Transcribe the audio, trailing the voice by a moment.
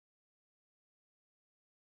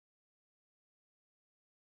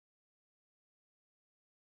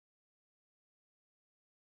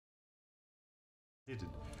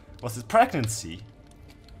Was it pregnancy?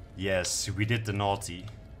 Yes, we did the naughty.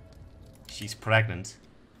 She's pregnant.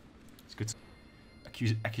 It's good.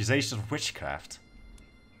 Accusations of witchcraft.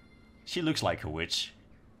 She looks like a witch.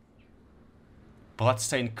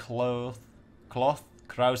 Bloodstained cloth,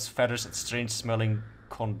 crow's feathers, and strange-smelling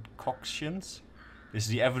concoctions. This is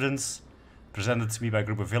the evidence presented to me by a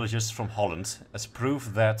group of villagers from Holland as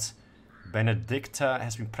proof that Benedicta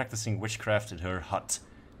has been practicing witchcraft in her hut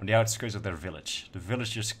on the outskirts of their village. The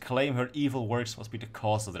villagers claim her evil works must be the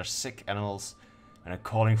cause of their sick animals and are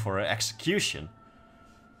calling for her execution.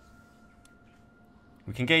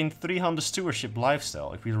 We can gain 300 stewardship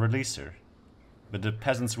lifestyle if we release her, but the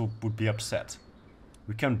peasants would be upset.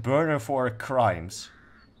 We can burn her for her crimes.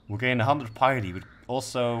 We'll gain 100 piety, but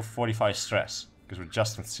also 45 stress, because we're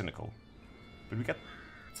just and cynical. But we get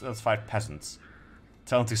satisfied peasants.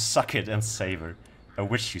 Tell them to suck it and save her. A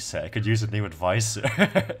witch, you say? I could use a new advisor.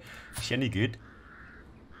 Is she any good?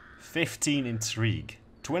 15 intrigue.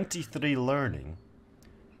 23 learning.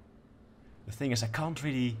 The thing is, I can't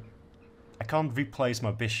replace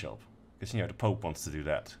my bishop. Because, you know, the Pope wants to do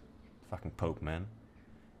that. Fucking Pope, man.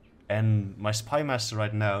 And my spy master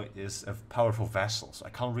right now is a powerful vassal, so I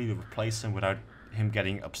can't really replace him without him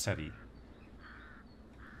getting upsetty.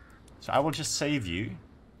 So I will just save you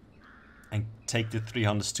and take the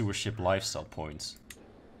 300 stewardship lifestyle points.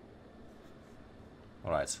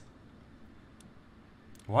 Alright.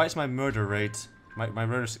 Why is my murder rate, my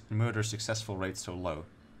murder successful rate so low?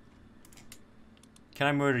 Can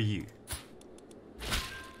I murder you?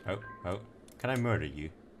 Oh. Can I murder you?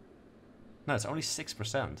 No, it's only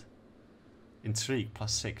 6%. Intrigue,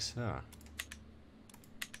 +6. Ah.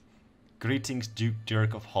 Greetings, Duke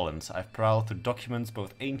Dirk of Holland. I've prowled through documents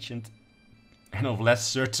both ancient and of less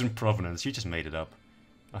certain provenance. You just made it up.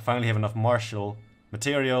 I finally have enough martial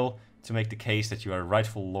material to make the case that you are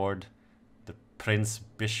rightful lord, the Prince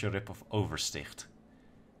Bishop of Oversticht.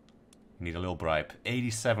 You need a little bribe.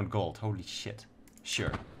 87 gold. Holy shit.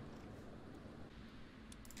 Sure.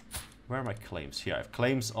 Where are my claims? Here, I have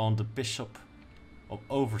claims on the Bishop of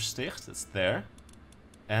Oversticht, it's there.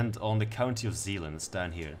 And on the County of Zeeland, it's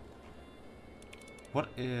down here. What,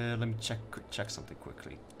 let me check something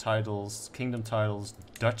quickly. Titles, kingdom titles,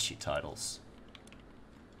 duchy titles.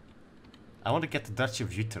 I want to get the Duchy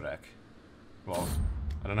of Utrecht. Well,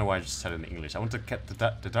 I don't know why I just said it in English. I want to get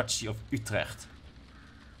the Duchy of Utrecht.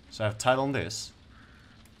 So I have a title on this.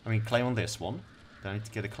 I mean, claim on this one. Then I need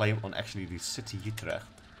to get a claim on actually the city Utrecht.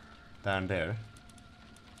 Down there.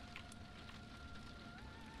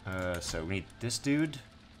 So we need this dude.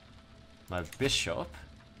 My bishop.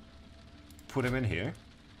 Put him in here.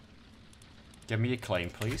 Get me a claim,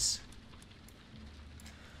 please.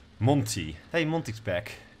 Monty. Hey, Monty's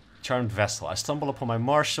back. Charmed vessel. I stumble upon my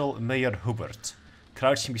marshal, Mayor Hubert.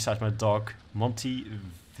 Crouching beside my dog, Monty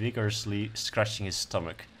vigorously scratching his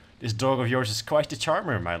stomach. This dog of yours is quite the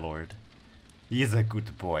charmer, my lord. He is a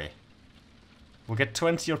good boy. We'll get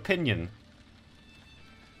 20 opinion.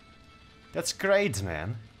 That's great,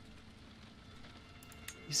 man.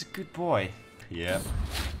 He's a good boy. Yeah.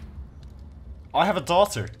 I have a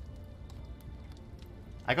daughter.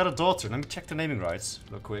 I got a daughter. Let me check the naming rights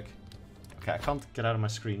real quick. Okay, I can't get out of my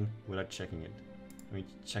screen without checking it. Let me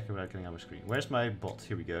check it without getting out of my screen. Where's my bot?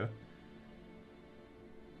 Here we go.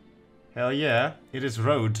 Hell yeah. It is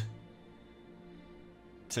Road.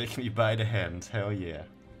 Take me by the hand. Hell yeah.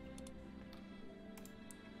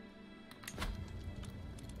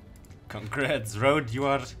 Congrats, Road, you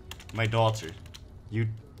are my daughter. You...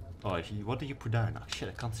 Oh, what did you put down? Oh shit,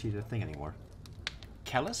 I can't see the thing anymore.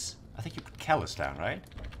 Kelles? I think you put Kelles down, right?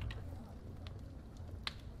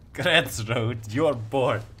 Congrats, Road, you're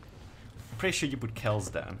bored. I'm pretty sure you put Kelles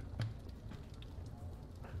down.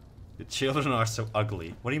 The children are so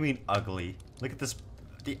ugly. What do you mean, ugly? Look at this.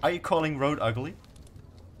 Are you calling Road ugly?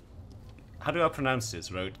 How do I pronounce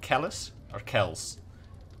this, Road? Kelles or Kelles?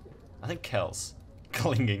 I think Kelles.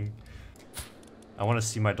 Clinging. I want to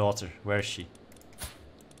see my daughter. Where is she?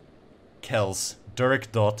 Kelles.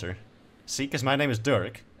 Dirk daughter. See, because my name is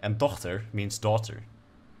Dirk, and dochter means daughter.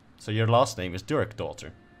 So your last name is Dirk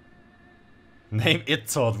daughter. Name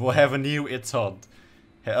Ittod. We'll have a new Ittod.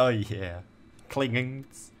 Hell yeah. Clinging.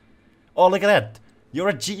 Oh, look at that. You're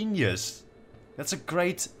a genius. That's a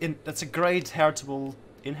great inheritable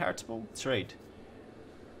trait.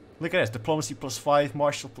 Look at this, diplomacy +5,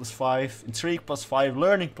 martial +5, intrigue +5,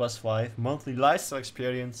 learning +5, monthly lifestyle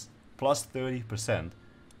experience +30%.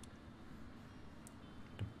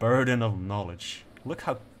 The burden of knowledge. Look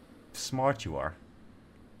how smart you are.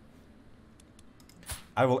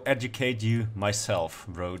 I will educate you myself,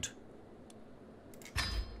 Road.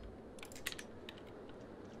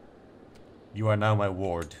 You are now my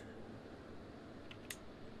ward.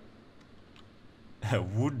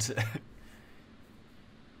 Wood.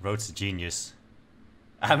 Road's a genius.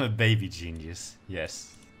 I'm a baby genius.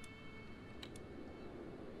 Yes.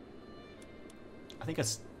 I think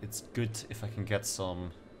it's good if I can get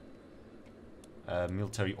some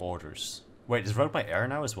military orders. Wait, is Road my heir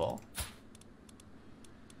now as well?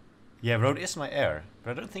 Yeah, Road is my heir,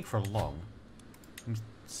 but I don't think for long. Let me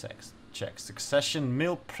check. Succession,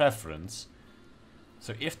 male preference.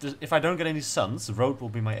 So if I don't get any sons, Road will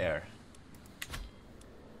be my heir.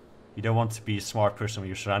 You don't want to be a smart person when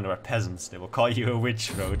you're surrounded by peasants. They will call you a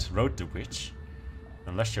witch, Road. Road the witch.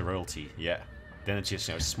 Unless you're royalty, yeah. Then it's just,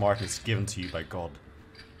 you know, smartness given to you by God.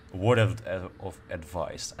 A word of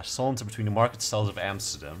advice. A saunter between the market stalls of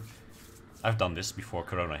Amsterdam. I've done this before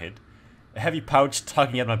Corona hit. A heavy pouch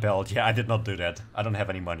tugging at my belt. Yeah, I did not do that. I don't have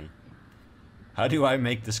any money. How do I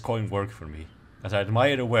make this coin work for me? As I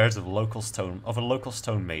admire the wares of a local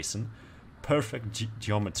stone mason, perfect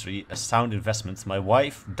geometry, a sound investment, my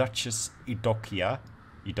wife, Duchess Idokia,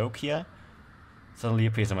 suddenly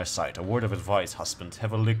appears on my sight. A word of advice, husband.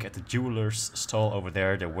 Have a look at the jeweler's stall over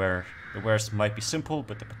there. The wares might be simple,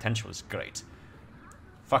 but the potential is great.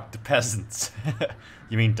 Fuck the peasants.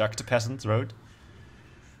 You mean duck the peasants, Road?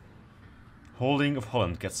 Holding of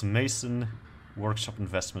Holland gets mason workshop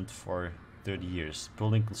investment for 30 years.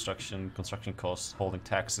 Building, construction costs, holding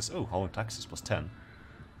taxes. Oh, holding taxes plus 10.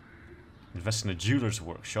 Invest in a jeweler's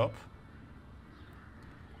workshop.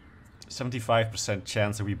 75%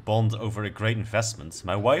 chance that we bond over a great investment.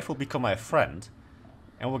 My wife will become my friend.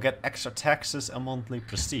 And we'll get extra taxes and monthly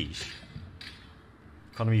prestige.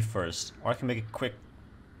 Economy first. Or I can make a quick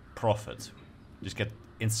profit. Just get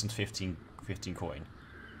instant 15 coin.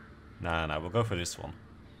 Nah, we'll go for this one.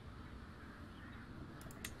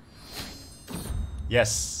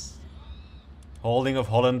 Yes. Holding of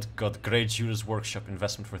Holland got great jeweler's workshop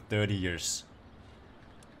investment for 30 years.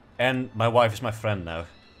 And my wife is my friend now.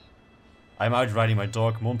 I'm out riding my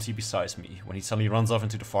dog Monty beside me when he suddenly runs off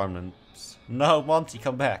into the farmlands. No, Monty,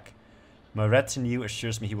 come back. My retinue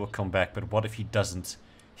assures me he will come back, but what if he doesn't?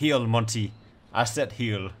 Heal, Monty. I said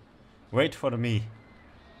heal. Wait for me.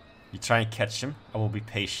 You try and catch him, I will be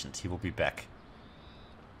patient. He will be back.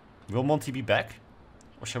 Will Monty be back?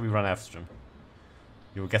 Or shall we run after him?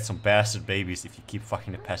 You will get some bastard babies if you keep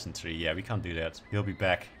fucking the peasantry. Yeah, we can't do that. He'll be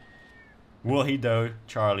back. Will he though,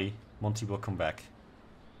 Charlie? Monty will come back.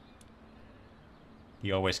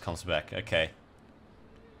 He always comes back. Okay.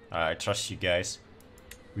 I trust you guys.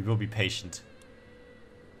 We will be patient.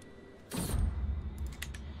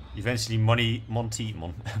 Eventually Monty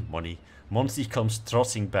comes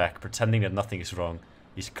trotting back, pretending that nothing is wrong.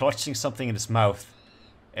 He's clutching something in his mouth.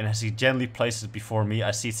 And as he gently places it before me,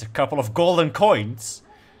 I see it's a couple of golden coins.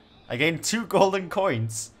 I gained 2 golden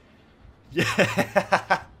coins. Yeah.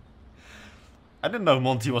 I didn't know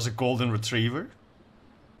Monty was a golden retriever.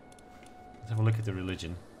 Let's have a look at the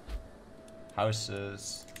religion.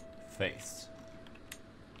 Houses, faiths.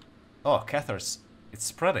 Oh, Cathars. It's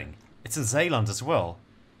spreading. It's in Zeeland as well.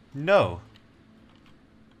 No.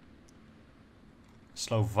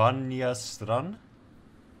 Slovenia Stran.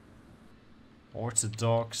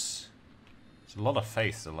 Orthodox. There's a lot of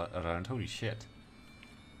faiths around. Holy shit.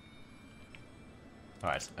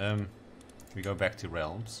 Alright, we go back to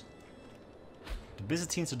realms. The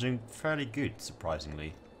Byzantines are doing fairly good,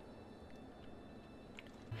 surprisingly.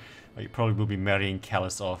 You probably will be marrying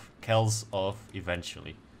Kelles off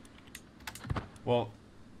eventually. Well,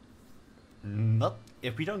 not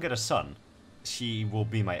if we don't get a son, she will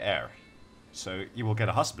be my heir. So you will get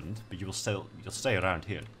a husband, but you'll stay around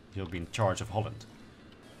here. You'll be in charge of Holland.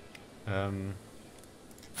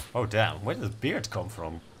 Oh damn, where did the beard come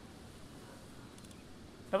from?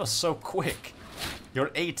 That was so quick.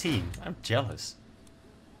 You're 18. I'm jealous.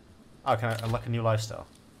 Oh, can I unlock a new lifestyle?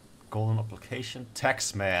 Golden application.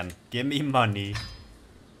 Tax man. Give me money.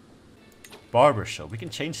 Barber shop. We can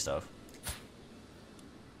change stuff.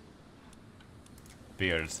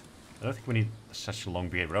 Beard. I don't think we need such a long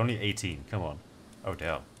beard. We're only 18. Come on. Oh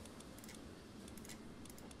damn.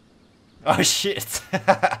 Oh shit.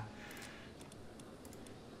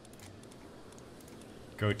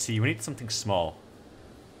 Goatee. We need something small.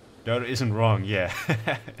 That isn't wrong, yeah.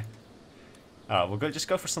 Alright, we'll just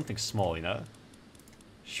go for something small, you know?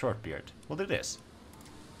 Short beard. We'll do this.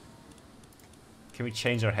 Can we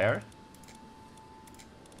change our hair?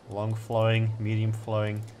 Long flowing, medium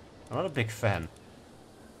flowing. I'm not a big fan.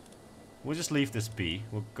 We'll just leave this be.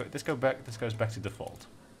 This goes back to default.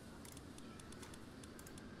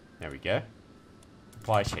 There we go.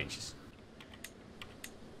 Apply changes.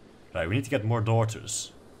 Right, we need to get more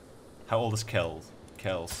daughters. How old is Kelles?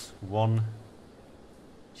 1,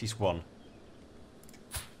 She's 1.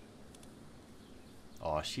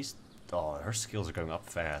 Oh, oh, her skills are going up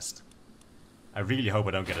fast. I really hope I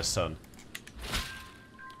don't get a son.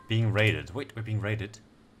 Being raided. Wait, we're being raided.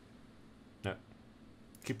 No.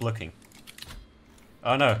 Keep looking.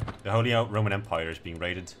 Oh no, the Holy Roman Empire is being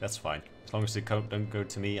raided. That's fine. As long as they don't go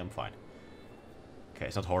to me, I'm fine. Okay,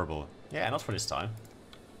 it's not horrible. Yeah, not for this time.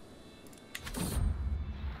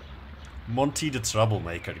 Monty the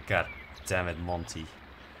Troublemaker. God damn it, Monty.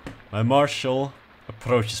 My marshal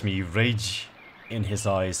approaches me, rage in his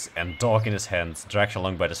eyes and dog in his hand, dragged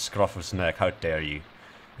along by the scruff of his neck. How dare you?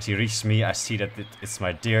 As he reaches me, I see that it's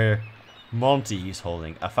my dear Monty he's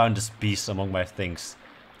holding. I found this beast among my things.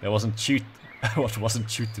 It wasn't chewed. What wasn't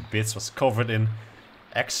chewed to bits was covered in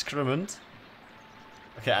excrement.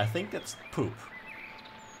 Okay, I think that's poop,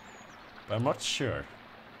 but I'm not sure.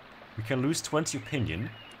 We can lose 20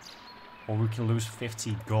 opinion, or we can lose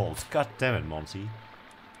 50 gold. God damn it, Monty.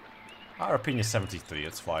 Our opinion is 73.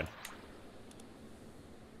 It's fine.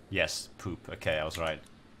 Yes, poop. Okay, I was right.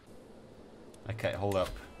 Okay, hold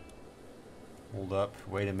up. Hold up.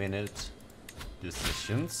 Wait a minute.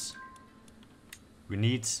 Decisions. We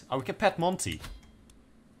need... Oh, we can pet Monty.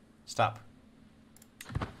 Stop.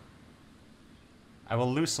 I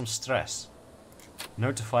will lose some stress.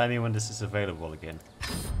 Notify me when this is available again.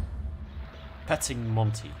 Petting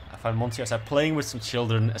Monty. I find Monty outside playing with some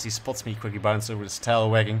children. As he spots me, he quickly bounces over his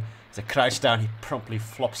tail wagging. As I crouch down, he promptly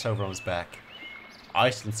flops over on his back.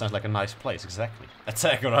 Iceland sounds like a nice place, exactly.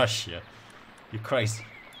 Attack Russia. You're crazy.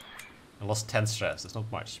 I lost 10 stress, that's not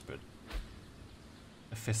much, but...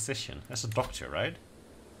 A physician. That's a doctor, right?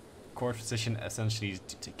 Court physician essentially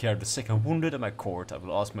to take care of the sick and wounded at my court. I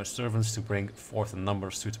will ask my servants to bring forth a number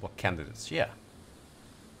of suitable candidates. Yeah.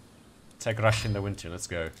 Attack Russia in the winter, let's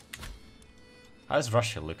go. How's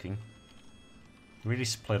Russia looking? Really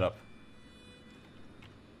split up.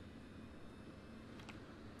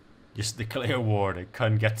 Just declare war, they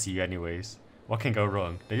can't get to you anyways. What can go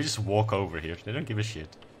wrong? They just walk over here, they don't give a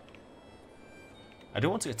shit. I do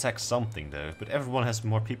want to attack something though, but everyone has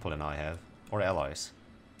more people than I have. Or allies.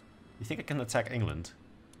 You think I can attack England?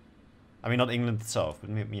 I mean, not England itself, but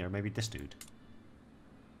maybe this dude.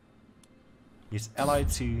 He's allied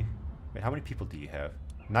to... Wait, how many people do you have?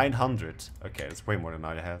 900. Okay, that's way more than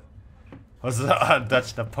I have. Was a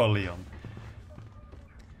Dutch Napoleon.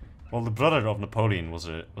 Well, the brother of Napoleon was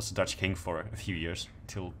a Dutch king for a few years,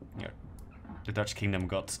 until the Dutch kingdom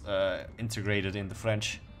got integrated in the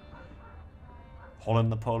French. Holland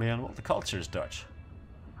Napoleon. Well, the culture is Dutch.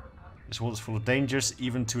 This world is full of dangers,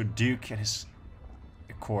 even to a duke and his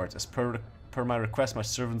court. As per my request, my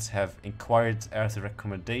servants have inquired after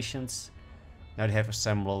recommendations. Now they have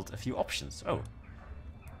assembled a few options. Oh.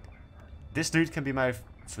 This dude can be my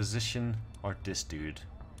physician, or this dude.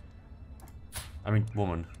 I mean,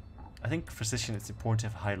 woman. I think physician, it's important to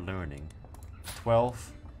have high learning.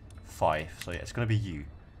 12, 5. So yeah, it's gonna be you.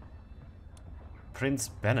 Prince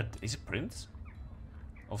Bennett. Is it Prince?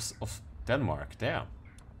 Of Denmark. Damn.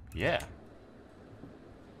 Yeah.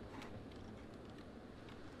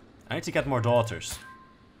 I need to get more daughters.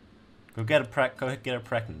 Go get her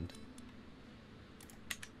pregnant.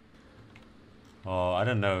 Oh, I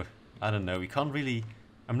don't know. I don't know. We can't really...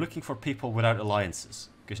 I'm looking for people without alliances.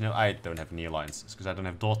 Because, you know, I don't have any alliances. Because I don't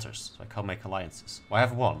have daughters. So I can't make alliances. Well, I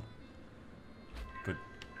have one. But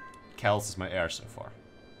Kelles is my heir so far.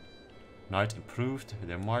 Knight improved.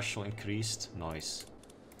 Their martial increased. Nice.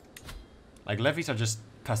 Like, levies are just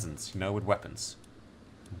peasants, you know, with weapons.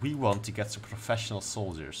 We want to get some professional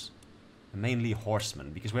soldiers. Mainly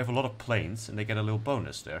horsemen. Because we have a lot of planes and they get a little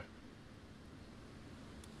bonus there.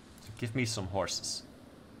 So give me some horses.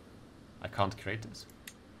 I can't create this.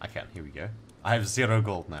 I can, here we go. I have 0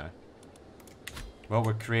 gold now. Well,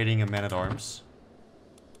 we're creating a man-at-arms.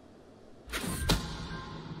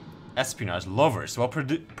 Espionage lovers while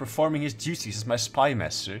performing his duties as my spy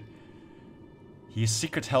master. He is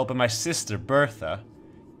secret held by my sister, Bertha.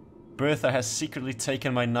 Bertha has secretly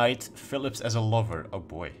taken my knight, Phillips, as a lover. Oh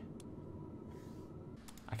boy.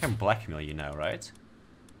 I can blackmail you now, right?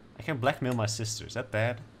 I can blackmail my sister. Is that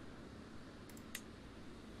bad?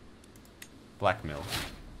 Blackmail.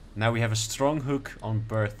 Now we have a strong hook on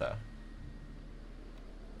Bertha.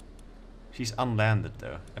 She's unlanded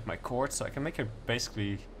though at my court, so I can make her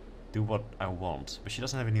basically do what I want. But she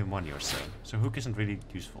doesn't have any money or so. So hook isn't really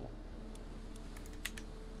useful.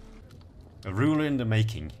 A ruler in the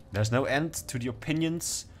making. There's no end to the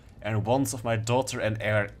opinions and wants of my daughter and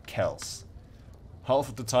heir, Kelles. Half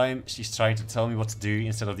of the time, she's trying to tell me what to do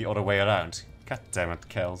instead of the other way around. God damn it,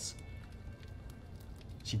 Kelles.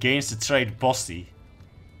 She gains the trait bossy.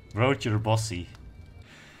 Wrote you're bossy.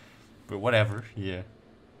 But whatever, yeah.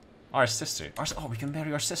 Our sister. Oh, we can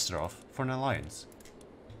marry our sister off for an alliance.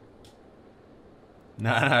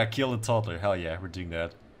 Nah, kill the toddler. Hell yeah, we're doing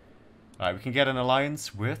that. Alright, we can get an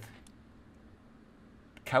alliance with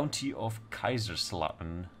County of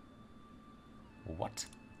Kaiserslautern. What?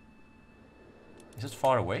 Is it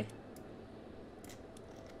far away?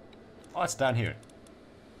 Oh, it's down here.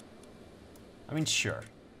 I mean, sure.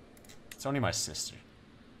 It's only my sister.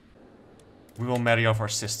 We will marry off our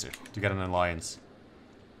sister to get an alliance.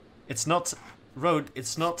 It's not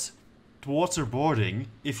it's not waterboarding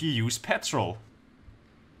if you use petrol.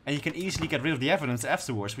 And you can easily get rid of the evidence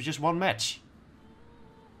afterwards with just one match.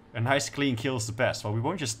 A nice clean kill is the best. Well, we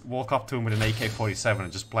won't just walk up to him with an AK-47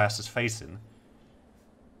 and just blast his face in.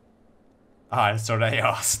 Ah, that's what I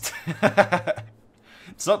asked.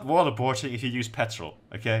 It's not waterboarding if you use petrol,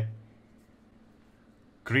 okay?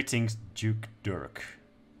 Greetings, Duke Dirk.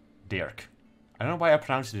 Dirk. I don't know why I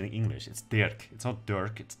pronounce it in English. It's Dirk. It's not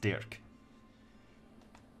Dirk, it's Dirk.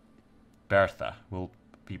 Bertha will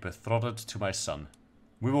be betrothed to my son.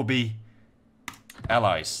 We will be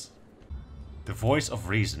allies. The voice of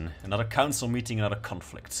reason. Another council meeting, another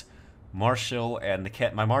conflict. Marshal and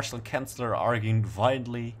my Marshal and Chancellor are arguing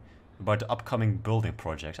violently about the upcoming building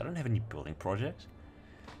projects. I don't have any building projects.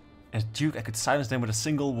 As Duke, I could silence them with a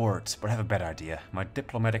single word, but I have a better idea. My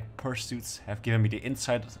diplomatic pursuits have given me the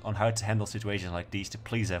insight on how to handle situations like these to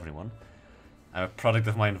please everyone. I'm a product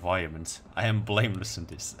of my environment. I am blameless in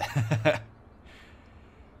this.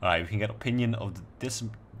 Alright, we can get opinion of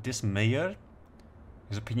this mayor.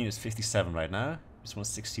 His opinion is 57 right now. This one's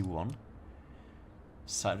 61.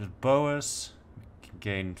 Side with Boas. We can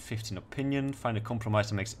gain 15 opinion. Find a compromise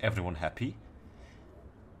that makes everyone happy.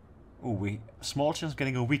 Ooh, small chance of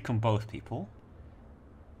getting a weak on both people.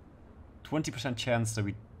 20% chance that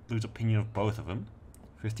we lose opinion of both of them.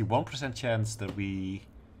 51% chance that we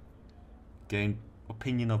gain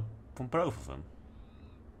opinion from both of them.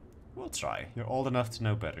 We'll try. You're old enough to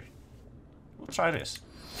know better. We'll try this.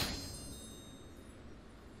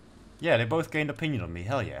 Yeah, they both gained opinion on me.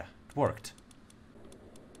 Hell yeah. It worked.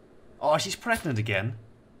 Oh, she's pregnant again.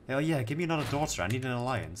 Hell yeah, give me another daughter. I need an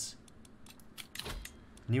alliance.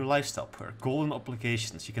 New lifestyle perk. Golden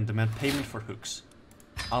obligations. You can demand payment for hooks.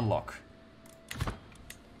 Unlock.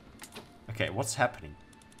 Okay, what's happening?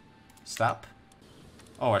 Stop.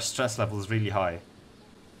 Oh, our stress level is really high.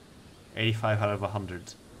 85 out of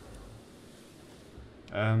 100.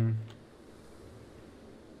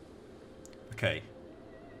 Okay.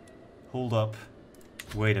 Hold up.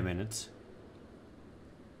 Wait a minute.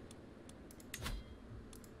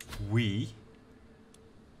 We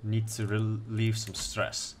need to relieve some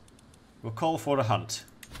stress. We'll call for the hunt.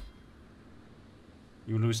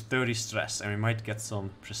 You lose 30 stress and we might get some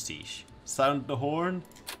prestige. Sound the horn.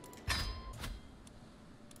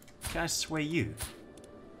 Can I sway you?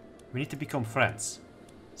 We need to become friends.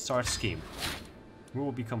 Start scheme. We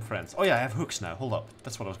will become friends. Oh yeah, I have hooks now. Hold up.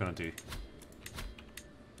 That's what I was gonna do.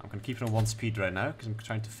 I'm gonna keep it on 1 speed right now because I'm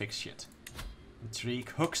trying to fix shit. Intrigue,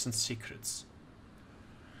 hooks and secrets.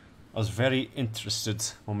 I was very interested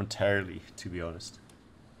momentarily, to be honest.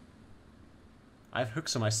 I have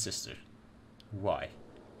hooks on my sister. Why?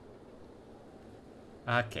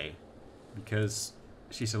 Okay. Because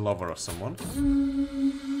she's a lover of someone.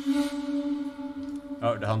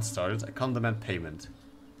 Oh, the hunt started. I can't demand payment.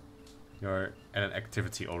 You're at an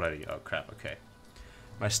activity already. Oh crap, okay.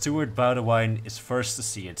 My steward Boudewijn is first to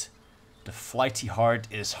see it. The flighty heart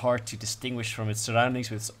is hard to distinguish from its surroundings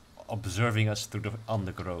with its observing us through the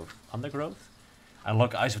undergrowth. Undergrowth? I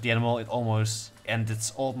lock eyes with the animal, it's almost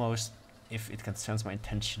if it can sense my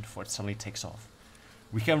intention before it suddenly takes off.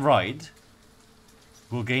 We can ride.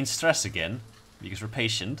 We'll gain stress again, because we're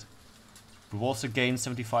patient. We'll also gain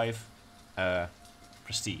 75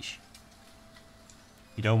 prestige.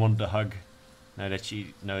 You don't want the hug. Now that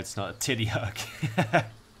you know it's not a titty hug.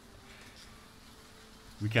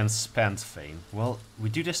 We can spend fame. Well, we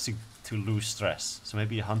do this to lose stress. So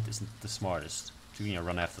maybe a hunt isn't the smartest. To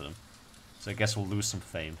run after them. So I guess we'll lose some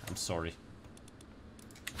fame. I'm sorry.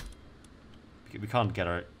 We can't get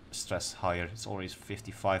our stress higher. It's always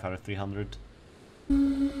 55 out of 300.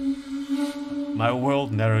 My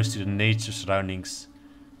world narrows to the nature surrounding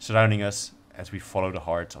us as we follow the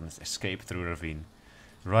heart on its escape through a ravine.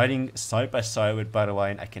 Riding side by side with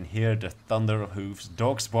Boudewijn, I can hear the thunder of hooves,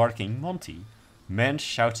 dogs barking, Monty, men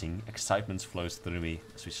shouting. Excitement flows through me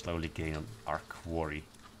as we slowly gain on our quarry.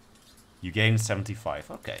 You gain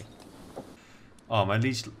 75, okay. Oh, my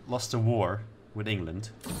liege lost a war with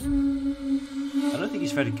England. I don't think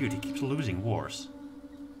he's very good, he keeps losing wars.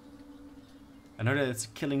 I know that it's a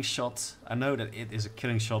killing shot. I know that it is a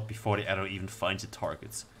killing shot before the arrow even finds the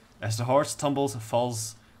target. As the horse tumbles and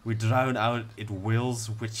falls We drown out its wills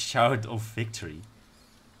with shout of victory.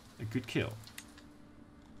 A good kill.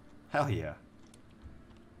 Hell yeah.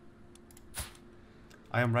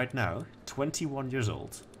 I am right now 21 years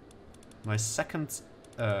old. My second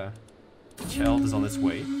child is on its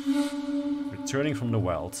way. Returning from the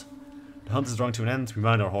wild. The hunt is drawing to an end. We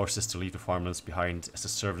mount our horses to leave the farmlands behind as the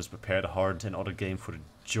servants prepare the hard and other game for the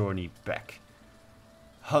journey back.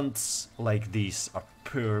 Hunts like these are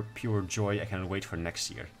pure joy. I cannot wait for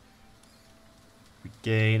next year. We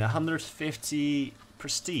gain 150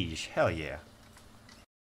 prestige. Hell yeah.